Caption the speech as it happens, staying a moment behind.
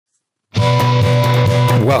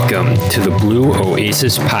Welcome to the Blue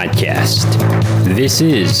Oasis Podcast. This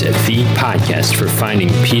is the podcast for finding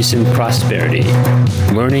peace and prosperity,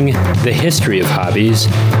 learning the history of hobbies,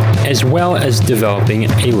 as well as developing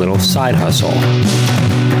a little side hustle.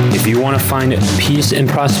 If you want to find peace and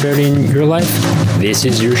prosperity in your life, this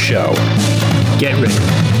is your show. Get ready.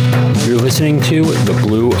 You're listening to the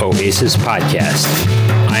Blue Oasis Podcast.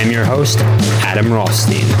 I am your host, Adam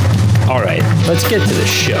Rothstein. All right, let's get to the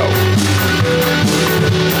show.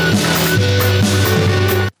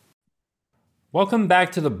 Welcome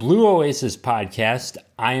back to the Blue Oasis Podcast.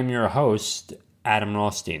 I am your host, Adam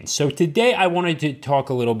Rothstein. So today I wanted to talk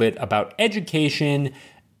a little bit about education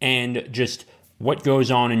and just what goes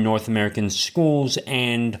on in North American schools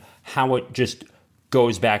and how it just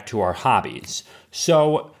goes back to our hobbies.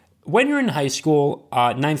 So when you're in high school,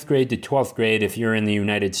 9th grade to 12th grade, if you're in the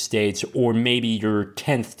United States, or maybe you're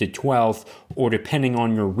 10th to 12th, or depending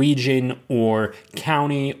on your region or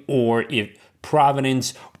county, or if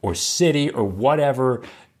province or city or whatever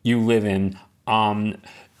you live in,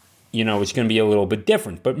 it's going to be a little bit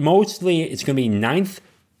different. But mostly it's going to be 9th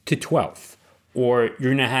to 12th, or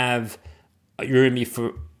you're going to be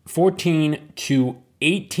 14 to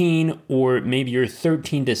 18, or maybe you're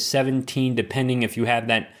 13 to 17, depending if you have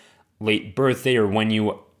that late birthday or when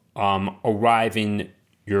you arrive in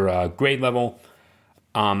your grade level.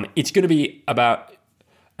 It's going to be about,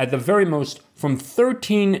 at the very most, from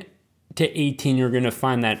 13 to 18, you're going to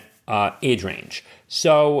find that age range.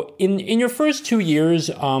 So in your first 2 years,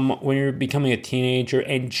 when you're becoming a teenager,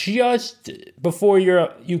 and just before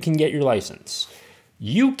you can get your license,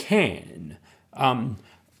 you can,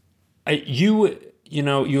 you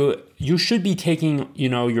should be taking,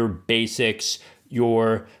 your basics,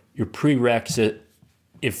 your prereqs,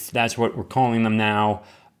 if that's what we're calling them now.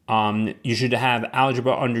 You should have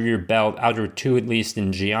algebra under your belt, algebra 2 at least,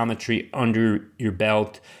 and geometry under your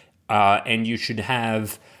belt. And you should know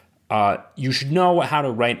how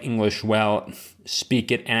to write English well,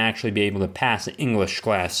 speak it, and actually be able to pass an English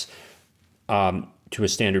class to a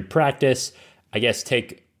standard practice. I guess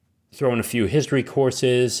throw in a few history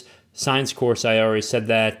courses, science course, I already said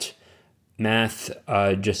that, math,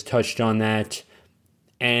 just touched on that.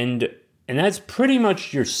 And that's pretty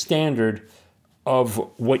much your standard of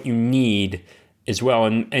what you need as well.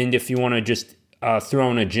 And if you want to just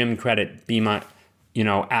throw in a gym credit,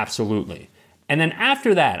 absolutely. And then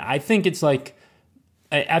after that, I think it's like,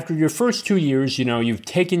 after your first 2 years, you've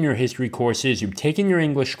taken your history courses, you've taken your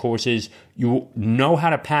English courses, you know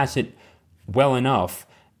how to pass it well enough.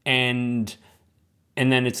 And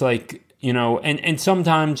then it's like, and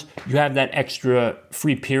sometimes you have that extra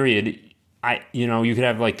free period. You could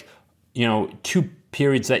have 2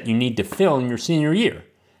 periods that you need to fill in your senior year.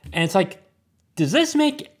 And it's like, does this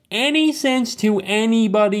make any sense to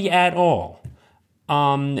anybody at all?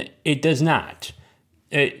 It does not,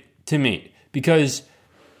 to me, because,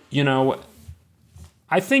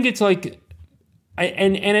 I think it's like,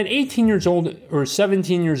 and at 18 years old or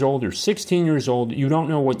 17 years old or 16 years old, you don't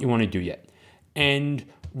know what you want to do yet. And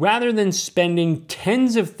rather than spending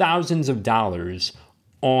tens of thousands of dollars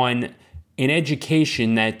on an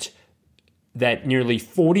education that nearly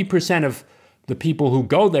 40% of the people who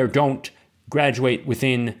go there don't graduate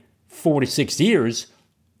within 4 to 6 years,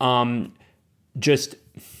 rather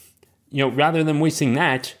than wasting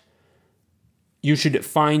that, you should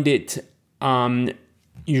find it,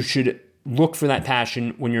 you should look for that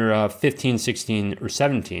passion when you're 15, 16, or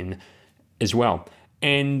 17 as well.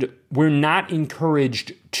 And we're not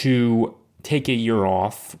encouraged to take a year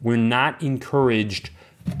off. We're not encouraged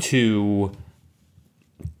to,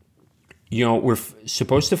 we're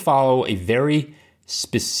supposed to follow a very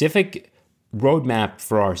specific roadmap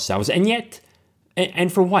for ourselves. And yet,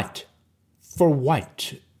 and for what? For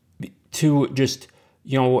what? To just,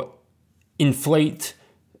 inflate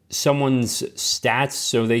someone's stats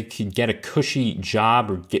so they could get a cushy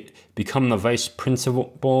job or become the vice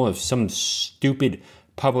principal of some stupid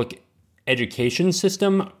public education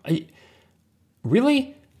system?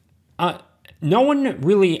 Really? No one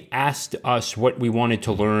really asked us what we wanted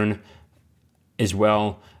to learn as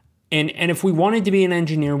well. And if we wanted to be an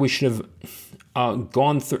engineer, we should have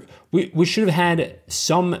gone through, we should have had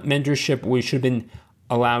some mentorship. We should have been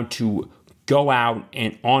allowed to go out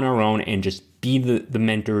and on our own and just be the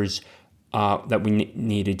mentors that we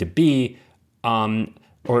needed to be,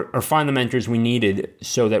 or find the mentors we needed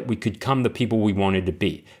so that we could become the people we wanted to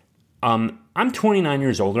be. I'm 29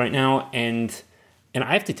 years old right now, and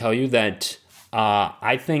I have to tell you that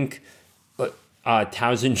I think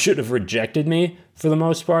Towson should have rejected me for the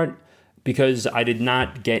most part, because I did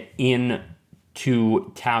not get in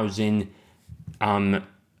to Towson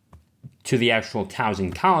to the actual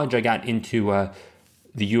Towson College, I got into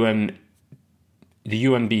the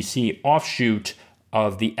UMBC offshoot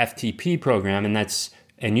of the FTP program, and that's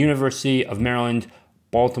an University of Maryland,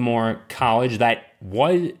 Baltimore College that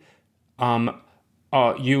was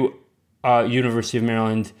University of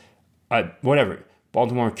Maryland,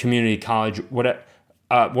 Baltimore Community College,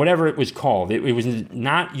 whatever it was called. It was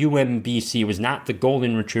not UMBC. It was not the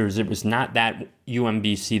Golden Retrievers. It was not that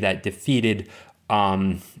UMBC that defeated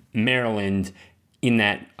Maryland in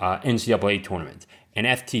that NCAA tournament. And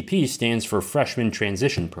FTP stands for Freshman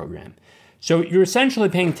Transition Program. So you're essentially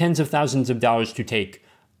paying tens of thousands of dollars to take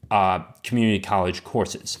community college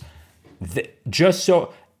courses.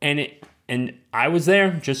 And I was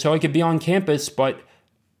there just so I could be on campus, but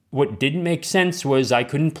what didn't make sense was I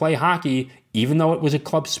couldn't play hockey, even though it was a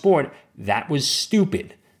club sport. That was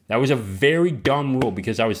stupid. That was a very dumb rule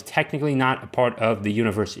because I was technically not a part of the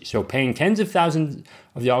university. So paying tens of thousands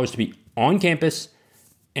of dollars to be on campus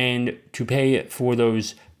and to pay for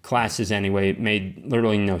those classes anyway made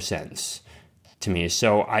literally no sense to me.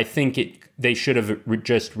 So I think they should have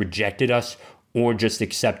just rejected us or just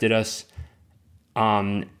accepted us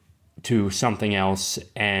to something else.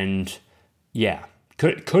 And yeah,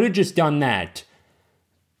 could have just done that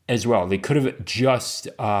as well. They could have just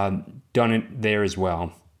done it there as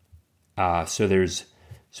well. So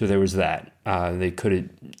there was that. They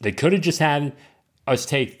could have just had us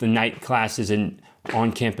take the night classes and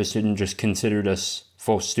on campus and just considered us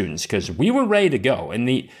full students because we were ready to go. And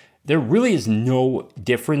there really is no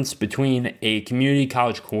difference between a community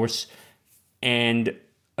college course and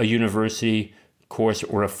a university course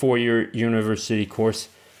or a 4-year university course.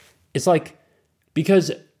 It's like,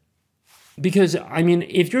 because I mean,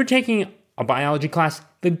 if you're taking a biology class,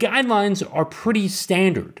 the guidelines are pretty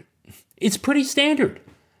standard. It's pretty standard.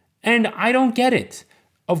 And I don't get it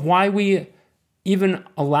of why we even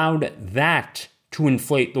allowed that to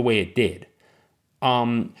inflate the way it did.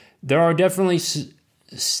 There are definitely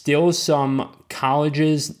still some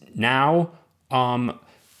colleges now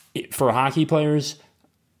for hockey players.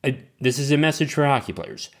 This is a message for hockey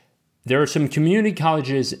players. There are some community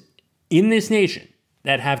colleges in this nation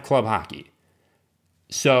that have club hockey.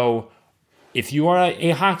 So if you are a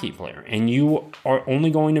hockey player and you are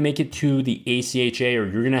only going to make it to the ACHA, or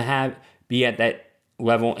you're going to be at that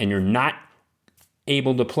level and you're not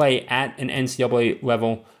able to play at an NCAA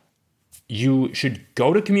level, you should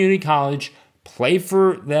go to community college, play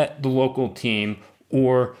for the local team,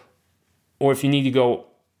 or if you need to go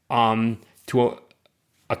to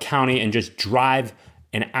a county and just drive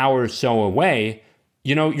an hour or so away,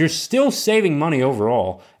 you're still saving money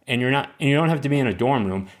overall, and you don't have to be in a dorm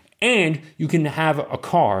room, and you can have a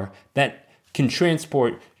car that can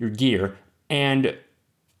transport your gear and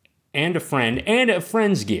a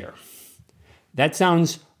friend's gear. That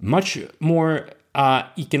sounds much more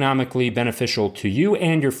economically beneficial to you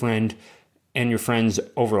and your friend and your friends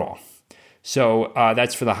overall. So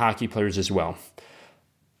that's for the hockey players as well.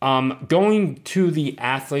 Going to the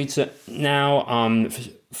athletes now,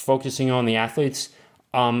 focusing on the athletes,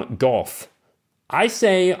 golf. I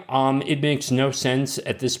say it makes no sense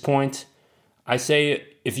at this point. I say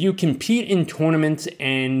if you compete in tournaments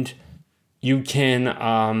and you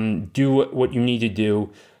can do what you need to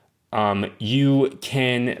do, you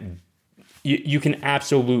can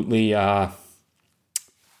absolutely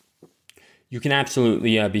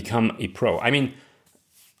become a pro. I mean,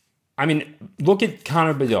 look at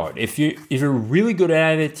Connor Bedard. If you're really good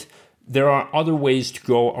at it, there are other ways to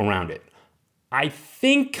go around it. I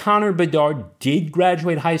think Connor Bedard did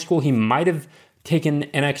graduate high school. He might have taken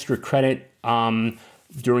an extra credit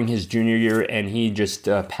during his junior year, and he just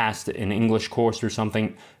passed an English course or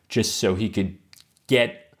something just so he could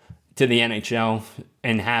get to the NHL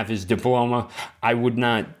and have his diploma. I would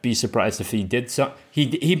not be surprised if he did so.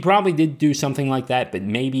 He probably did do something like that, but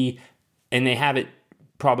maybe, and they have it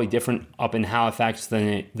probably different up in Halifax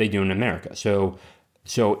than they do in America. So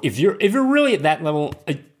if you're really at that level,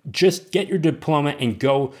 just get your diploma and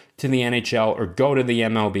go to the NHL or go to the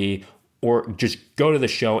MLB or just go to the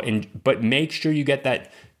show, but make sure you get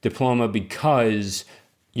that diploma because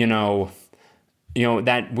that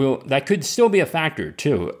could still be a factor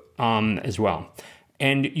too, as well.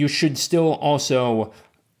 And you should still also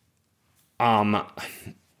be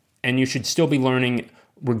learning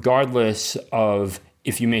regardless of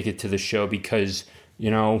if you make it to the show, because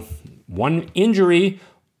one injury,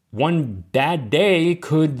 one bad day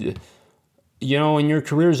could, and your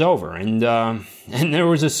career's over. And there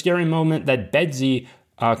was a scary moment that Bedsy,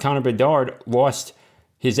 Connor Bedard, lost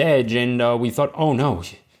his edge, and we thought, oh no,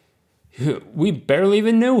 we barely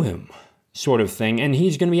even knew him, sort of thing, and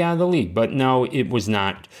he's going to be out of the league. But no, it was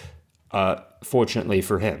not. fortunately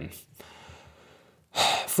for him.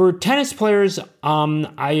 For tennis players, you're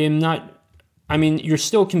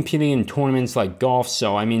still competing in tournaments like golf,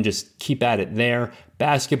 so just keep at it there.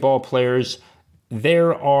 Basketball players,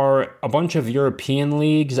 there are a bunch of European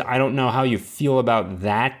leagues. I don't know how you feel about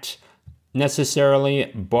that necessarily,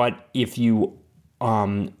 but if you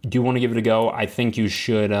do want to give it a go, I think you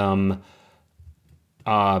should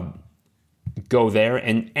go there.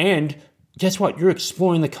 And guess what? You're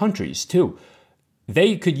exploring the countries too.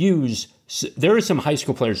 There are some high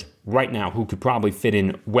school players right now who could probably fit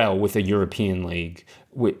in well with a European league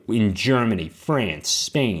in Germany, France,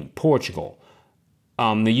 Spain, Portugal,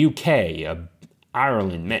 the UK,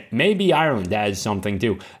 Ireland. Maybe Ireland adds something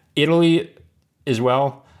too. Italy as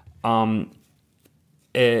well. There's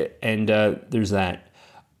that.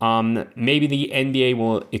 Maybe the NBA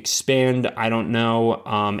will expand. I don't know.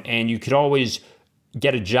 And you could always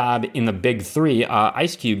get a job in the big three,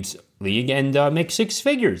 Ice Cube's league, and make six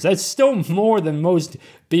figures. That's still more than most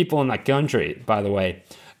people in that country, by the way,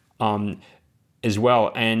 as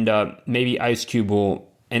well. And maybe Ice Cube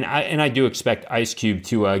will, and I do expect Ice Cube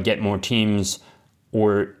to get more teams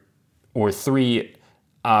or three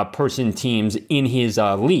person teams in his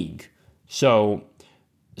league. So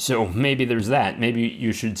maybe there's that. Maybe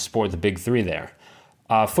you should support the big three there.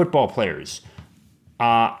 Football players.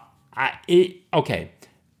 Okay.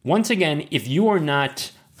 Once again, if you are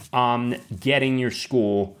not getting your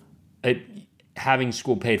school, having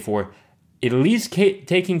school paid for, at least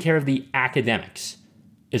taking care of the academics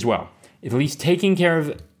as well. At least taking care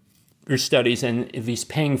of your studies and at least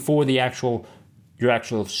paying for your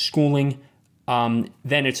actual schooling,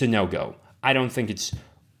 then it's a no-go. I don't think it's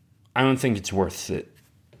worth it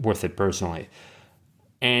personally.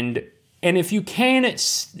 And if you can,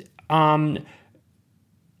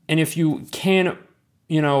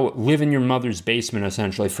 live in your mother's basement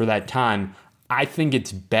essentially for that time, I think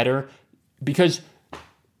it's better, because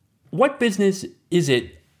what business is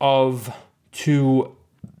it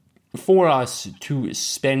for us to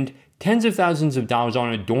spend tens of thousands of dollars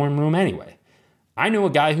on a dorm room anyway? I knew a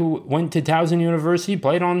guy who went to Towson University,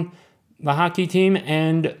 played on the hockey team,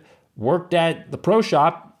 and worked at the pro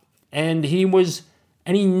shop, and he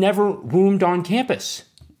never roomed on campus.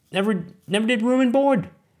 Never did room and board.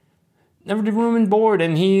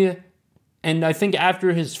 And I think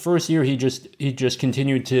after his first year, he just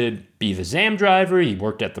continued to be the ZAM driver. He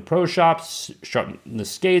worked at the pro shops, sharpened the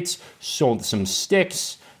skates, sold some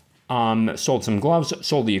sticks, sold some gloves,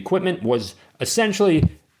 sold the equipment.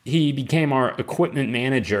 He became our equipment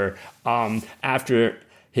manager after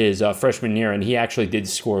his freshman year, and he actually did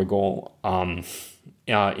score a goal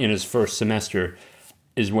in his first semester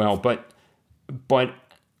as well. But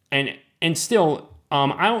still.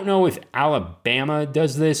 I don't know if Alabama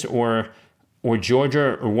does this or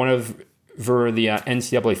Georgia or one of the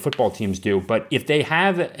NCAA football teams do, but if they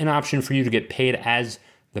have an option for you to get paid as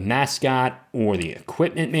the mascot or the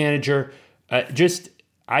equipment manager,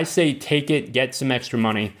 I say take it, get some extra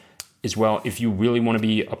money as well if you really want to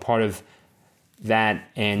be a part of that,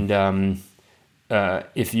 and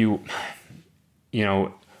if you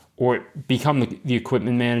or become the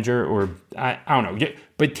equipment manager, or I don't know,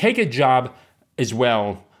 but take a job as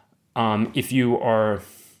well, if you are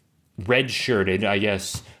red-shirted, I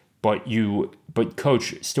guess, but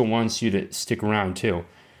coach still wants you to stick around too.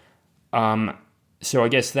 So I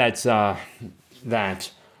guess that's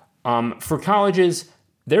that. For colleges,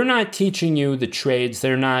 they're not teaching you the trades.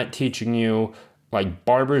 They're not teaching you like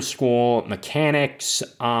barber school, mechanics,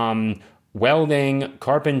 welding,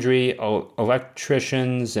 carpentry,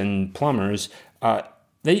 electricians, and plumbers.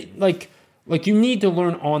 They you need to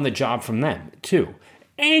learn on the job from them too.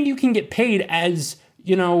 And you can get paid as,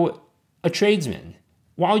 a tradesman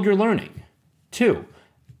while you're learning too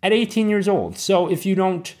at 18 years old. So if you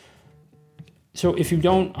don't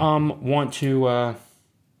want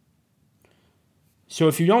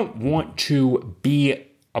to be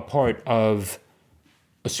a part of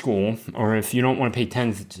a school, or if you don't want to pay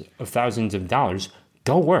tens of thousands of dollars,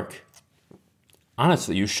 go work.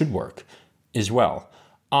 Honestly, you should work as well.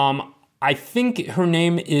 I think her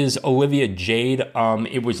name is Olivia Jade.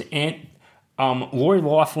 It was Lori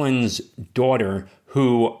Loughlin's daughter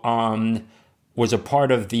who was a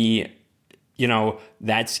part of the,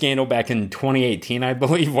 that scandal back in 2018, I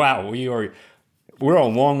believe. Wow, we're a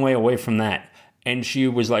long way away from that. And she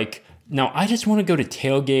was like, no, I just want to go to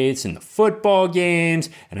tailgates and the football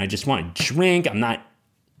games, and I just want to drink. I'm not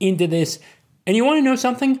into this. And you want to know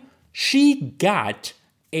something? She got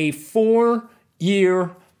a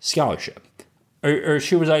 4-year scholarship, or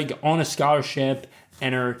she was like on a scholarship,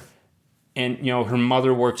 and her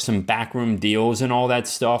mother worked some backroom deals and all that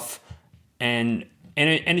stuff, and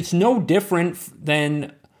it's no different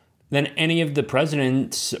than any of the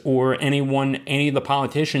presidents or any of the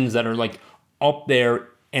politicians that are like up there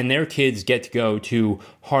and their kids get to go to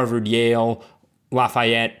Harvard, Yale,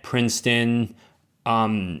 Lafayette, Princeton,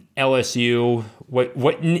 LSU,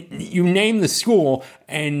 what you name the school,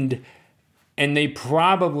 and they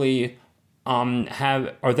probably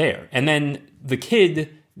are there. And then the kid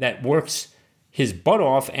that works his butt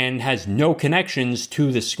off and has no connections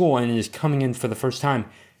to the school and is coming in for the first time,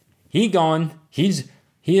 he gone. He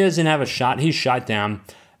doesn't have a shot. He's shot down,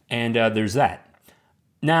 and there's that.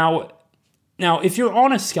 Now, if you're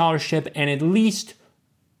on a scholarship and at least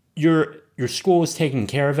your school is taking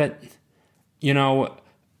care of it,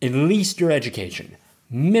 at least your education,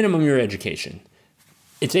 minimum your education,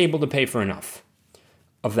 it's able to pay for enough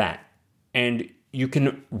of that. And you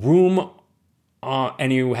can room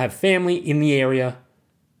and you have family in the area,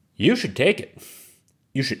 you should take it.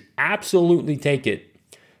 You should absolutely take it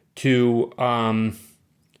to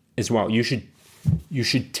as well. You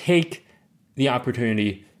should take the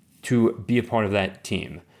opportunity to be a part of that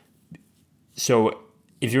team. So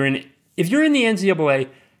if you're in the NCAA,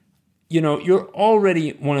 you're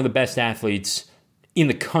already one of the best athletes in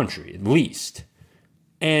the country, at least.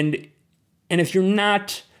 And if you're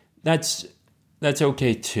not, that's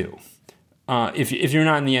okay too. If you're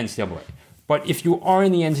not in the NCAA, but if you are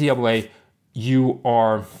in the NCAA, you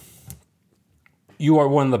are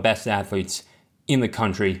one of the best athletes in the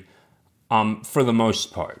country, for the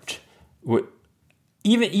most part.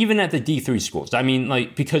 Even at the D3 schools. I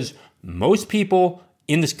mean, because most people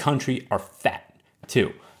in this country are fat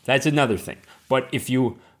too. That's another thing. But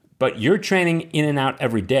you're training in and out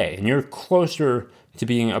every day, and you're closer to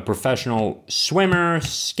being a professional swimmer,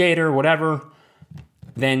 skater, whatever,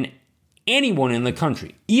 than anyone in the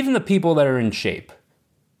country, even the people that are in shape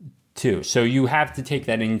too. So you have to take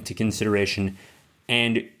that into consideration,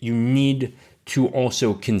 and you need to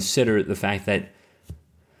also consider the fact that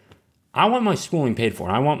I want my schooling paid for.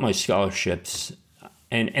 I want my scholarships.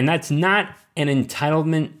 And that's not an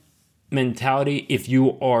entitlement mentality. If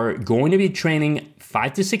you are going to be training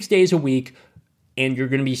 5 to 6 days a week and you're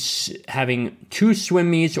going to be having 2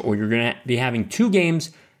 swim meets, or you're going to be having 2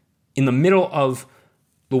 games in the middle of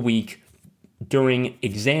the week during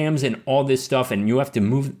exams and all this stuff, and you have to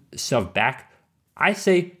move stuff back, I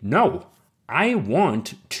say no. I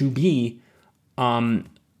want to be, I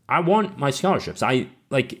want my scholarships. I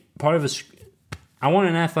want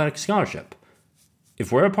an athletic scholarship.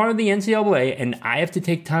 If we're a part of the NCAA and I have to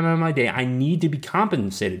take time out of my day, I need to be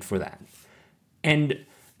compensated for that. And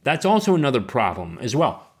that's also another problem as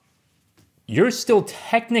well. You're still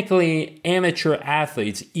technically amateur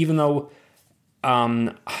athletes, even though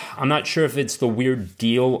I'm not sure if it's the weird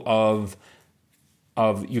deal of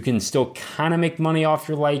you can still kind of make money off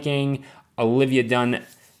your liking. Olivia Dunn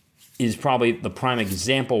is probably the prime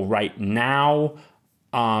example right now.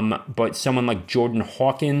 But someone like Jordan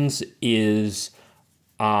Hawkins is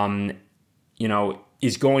going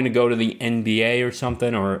to go to the NBA or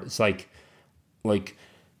something, or it's like,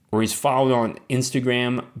 or he's followed on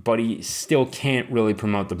Instagram, but he still can't really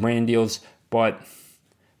promote the brand deals. But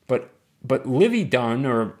Livy Dunn,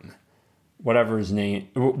 or whatever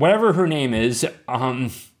her name is,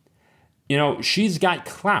 she's got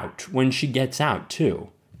clout when she gets out too,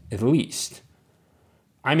 at least.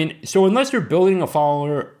 I mean, so unless you're building a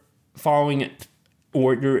following,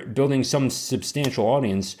 or you're building some substantial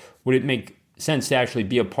audience, would it make sense to actually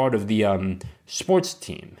be a part of the sports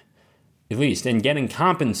team, at least, and getting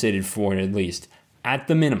compensated for it, at least, at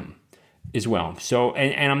the minimum as well? So,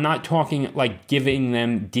 and I'm not talking like giving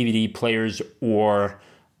them DVD players or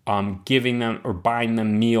giving them or buying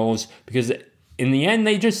them meals, because in the end,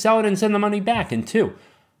 they just sell it and send the money back. And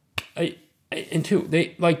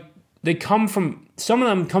they come from, some of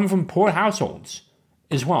them come from poor households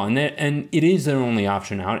as well, and it is their only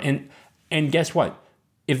option out. And guess what?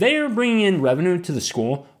 If they are bringing in revenue to the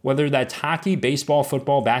school, whether that's hockey, baseball,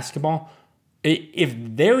 football, basketball, if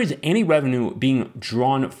there is any revenue being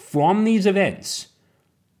drawn from these events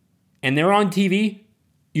and they're on TV,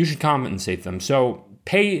 you should compensate them. So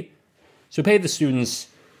pay the students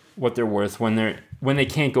what they're worth when they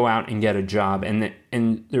can't go out and get a job, and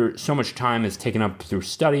there so much time is taken up through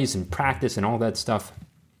studies and practice and all that stuff.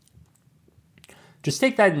 Just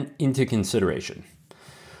take that into consideration.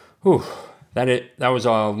 Whew, that was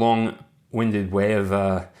a long-winded way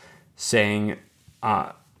of saying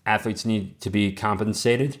athletes need to be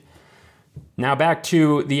compensated. Now back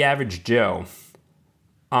to the average Joe.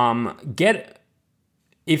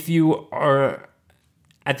 If you are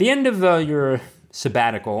at the end of your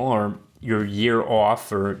sabbatical or your year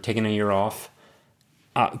off, or taking a year off,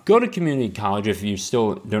 go to community college if you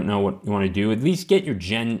still don't know what you want to do. At least get your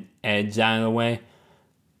gen eds out of the way.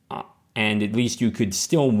 And at least you could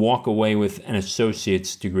still walk away with an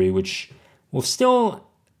associate's degree, which will still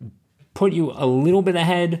put you a little bit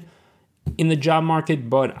ahead in the job market.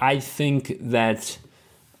 But I think that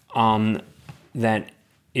that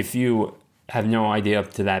if you have no idea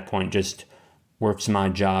up to that point, just work some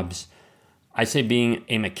odd jobs. I say being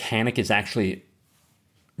a mechanic is actually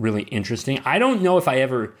really interesting. I don't know if I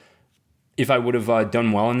would have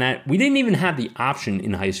done well in that. We didn't even have the option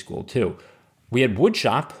in high school, too. We had wood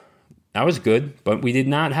shop. That was good, but we did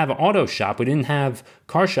not have auto shop. We didn't have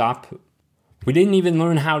car shop. We didn't even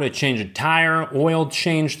learn how to change a tire, oil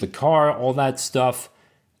change the car, all that stuff.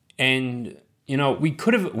 And, we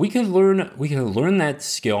could learn that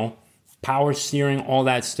skill, power steering, all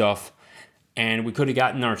that stuff. And we could have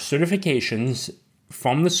gotten our certifications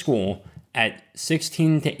from the school at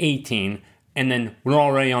 16 to 18, and then we're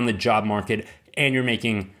already on the job market, and you're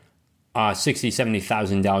making $60,000,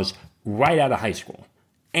 $70,000 right out of high school.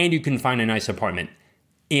 And you can find a nice apartment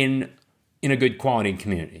in a good quality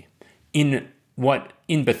community. In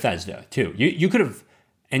Bethesda, too. You could have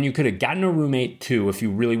gotten a roommate, too, if you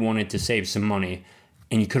really wanted to save some money,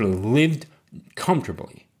 and you could have lived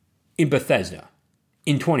comfortably in Bethesda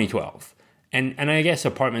in 2012. And I guess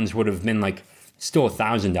apartments would have been still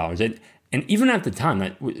 $1,000. And even at the time,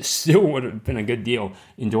 that still would have been a good deal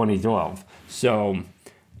in 2012. So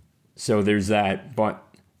there's that. But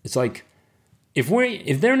it's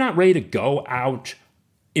if they're not ready to go out,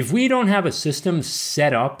 if we don't have a system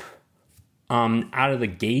set up out of the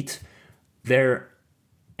gate,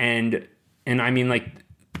 and I mean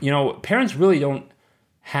parents really don't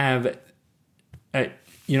have,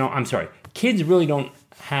 kids really don't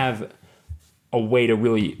have a way to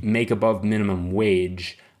really make above minimum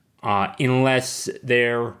wage unless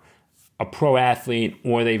they're a pro athlete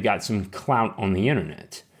or they've got some clout on the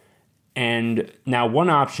internet. And now one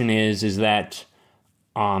option is that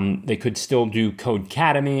they could still do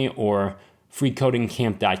Codecademy or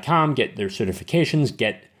freecodingcamp.com, get their certifications,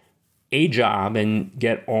 get a job, and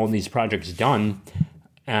get all these projects done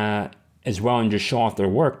as well, and just show off their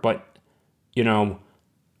work. But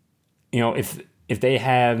if they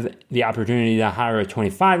have the opportunity to hire a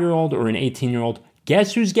 25-year-old or an 18-year-old,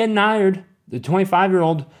 guess who's getting hired? The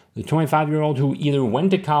 25-year-old who either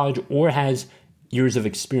went to college or has years of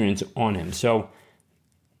experience on him. So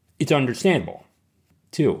it's understandable,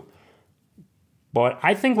 too. But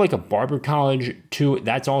I think a barber college, too,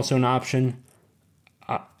 that's also an option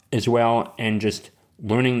as well. And just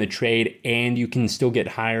learning the trade, and you can still get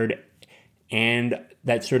hired, and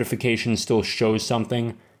that certification still shows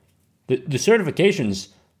something. The certifications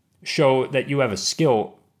show that you have a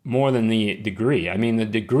skill more than the degree. I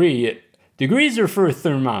mean, degrees are for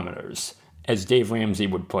thermometers, as Dave Ramsey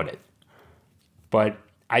would put it. But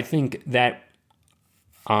I think that,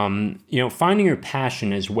 finding your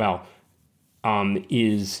passion as well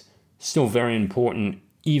is still very important,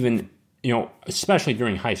 even, especially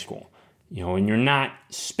during high school. And you're not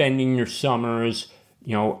spending your summers,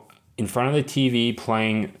 in front of the TV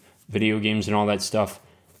playing video games and all that stuff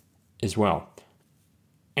as well.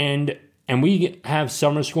 And we have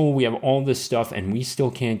summer school, we have all this stuff, and we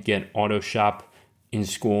still can't get auto shop in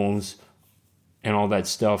schools and all that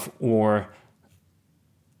stuff, and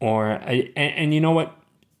you know what?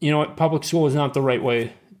 Public school is not the right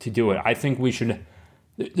way to do it. I think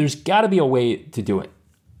there's got to be a way to do it.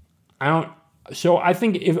 I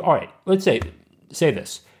think let's say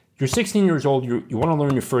this. You're 16 years old, you want to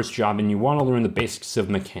learn your first job, and you want to learn the basics of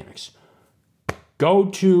mechanics. Go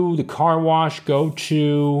to the car wash, go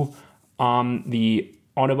to the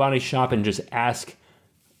auto body shop, and just ask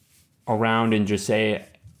around and just say,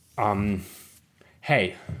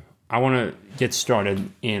 hey, I want to get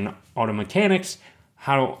started in auto mechanics.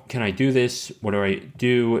 How can I do this? What do I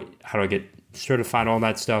do? How do I get certified? All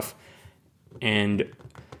that stuff. And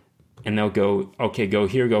they'll go, okay, go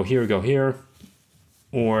here, go here, go here.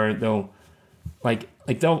 Or there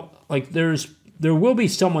will be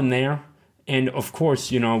someone there. And of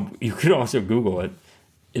course, you could also Google it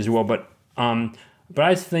as well. But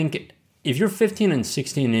I think if you're 15 and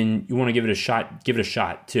 16 and you want to give it a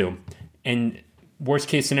shot too. And worst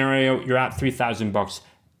case scenario, you're out $3,000,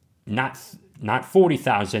 not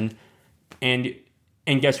 $40,000, and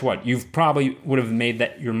guess what? You've probably would have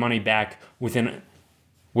made your money back within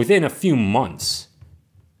a few months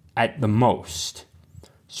at the most.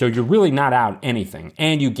 So you're really not out anything,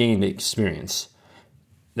 and you gain the experience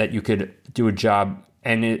that you could do a job.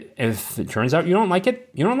 And if it turns out you don't like it,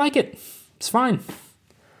 you don't like it. It's fine.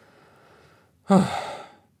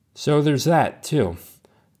 So there's that too.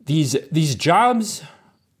 These jobs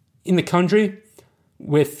in the country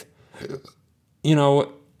with, you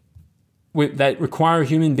know, that require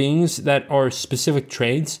human beings that are specific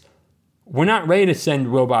trades, we're not ready to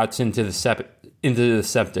send robots into the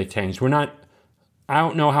septic tanks. I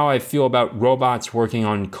don't know how I feel about robots working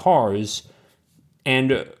on cars,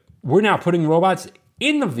 and we're now putting robots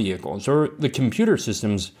in the vehicles, or the computer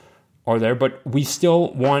systems are there, but we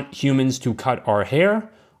still want humans to cut our hair.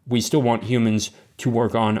 We still want humans to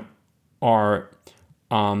work on our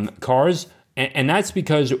cars, and that's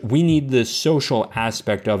because we need the social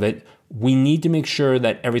aspect of it. We need to make sure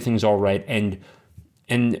that everything's all right, and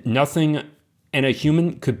a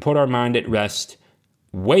human could put our mind at rest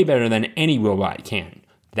way better than any robot can.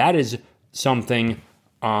 That is something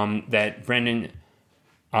that Brendan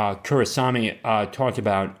Kurosami talked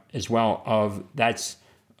about as well. That's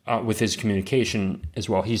with his communication as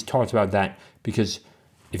well. He's talked about that because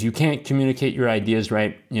if you can't communicate your ideas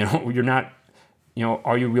right, you're not,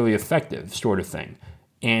 are you really effective, sort of thing.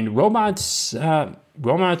 And robots are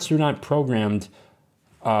not programmed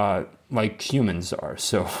like humans are.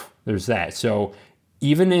 So there's that. So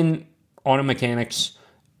even in auto mechanics,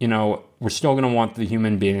 we're still going to want the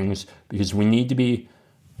human beings because we need to be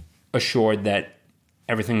assured that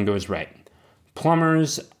everything goes right.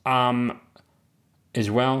 Plumbers as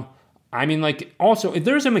well. I mean, also, if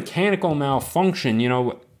there's a mechanical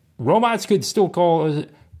malfunction, robots could still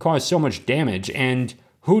cause so much damage. And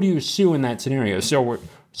who do you sue in that scenario? So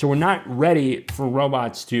we're not ready for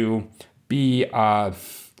robots to be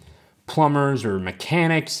plumbers or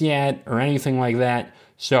mechanics yet or anything like that.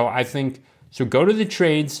 So I think, go to the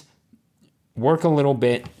trades, work a little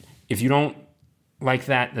bit. If you don't like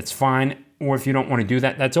that, that's fine. Or if you don't want to do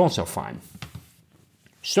that, that's also fine.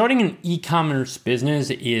 Starting an e-commerce business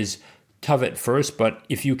is tough at first, but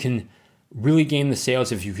if you can really gain the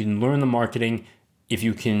sales, if you can learn the marketing, if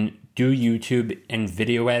you can do YouTube and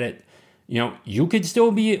video edit, you could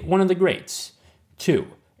still be one of the greats too.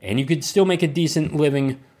 And you could still make a decent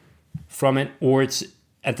living from it, or it's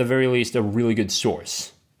at the very least a really good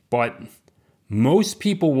source. But most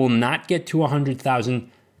people will not get to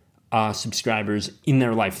 100,000 subscribers in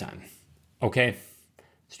their lifetime. Okay?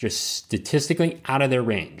 It's just statistically out of their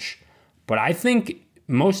range. But I think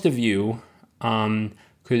most of you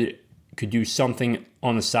could do something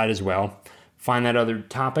on the side as well. Find that other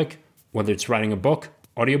topic, whether it's writing a book,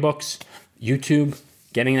 audiobooks, YouTube,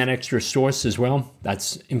 getting that extra source as well.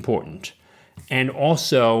 That's important. And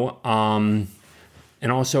also,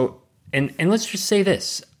 let's just say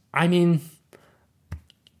this. I mean,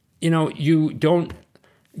 you don't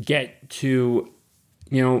get to,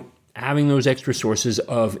 having those extra sources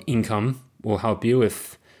of income will help you.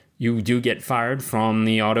 If you do get fired from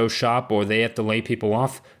the auto shop or they have to lay people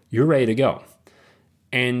off, you're ready to go.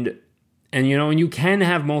 And you can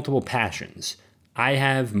have multiple passions. I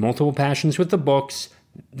have multiple passions with the books,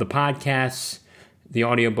 the podcasts, the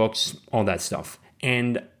audiobooks, all that stuff.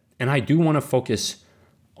 And I do want to focus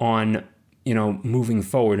on, moving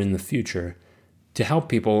forward in the future to help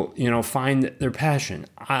people, find their passion.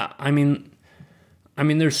 I mean,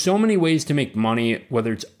 there's so many ways to make money,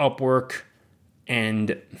 whether it's Upwork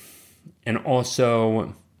and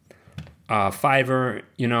also Fiverr,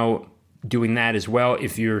 doing that as well.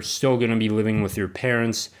 If you're still going to be living with your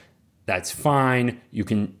parents, that's fine. You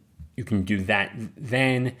can do that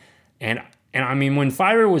then. And I mean, when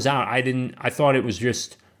Fiverr was out, I thought it was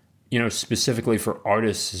just, specifically for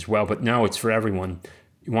artists as well, but no, it's for everyone.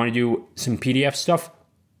 You want to do some PDF stuff,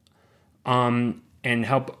 and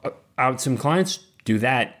help out some clients, do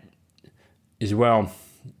that as well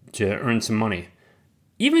to earn some money.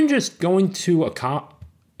 Even just going to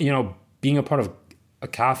being a part of a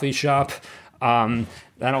coffee shop,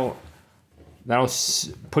 that'll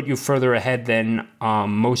put you further ahead than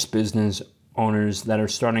most business owners that are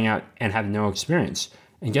starting out and have no experience.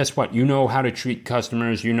 And guess what? You know how to treat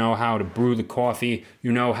customers. You know how to brew the coffee.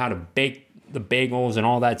 You know how to bake the bagels and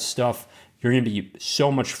all that stuff. You're going to be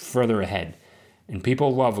so much further ahead. And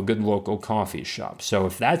people love a good local coffee shop. So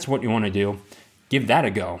if that's what you want to do, give that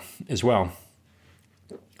a go as well.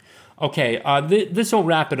 Okay, this will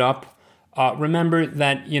wrap it up. Remember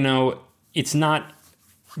that, it's not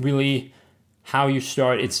really how you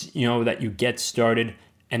start. It's, that you get started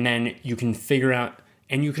and then you can figure out,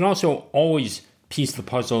 and you can also always piece the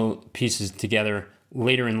puzzle pieces together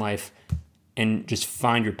later in life and just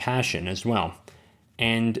find your passion as well.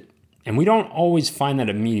 And we don't always find that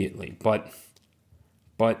immediately, but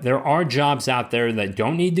there are jobs out there that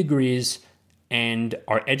don't need degrees, and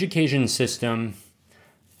our education system,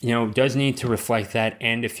 does need to reflect that.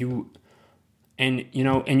 And you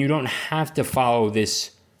don't have to follow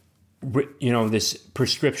this, this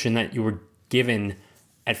prescription that you were given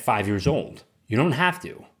at 5 years old. You don't have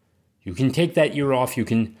to. You can take that year off. You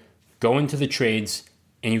can go into the trades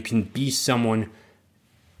and you can be someone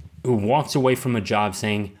who walks away from a job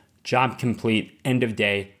saying, job complete, end of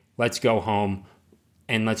day, let's go home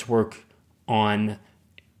and let's work on,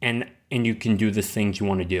 and you can do the things you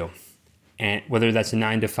want to do. And whether that's a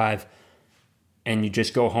 9 to 5 and you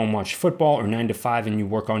just go home, watch football, or 9 to 5 and you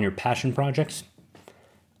work on your passion projects,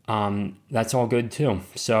 that's all good too.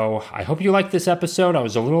 So I hope you liked this episode. I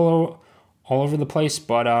was a little all over the place,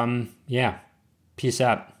 but yeah, peace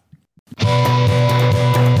out.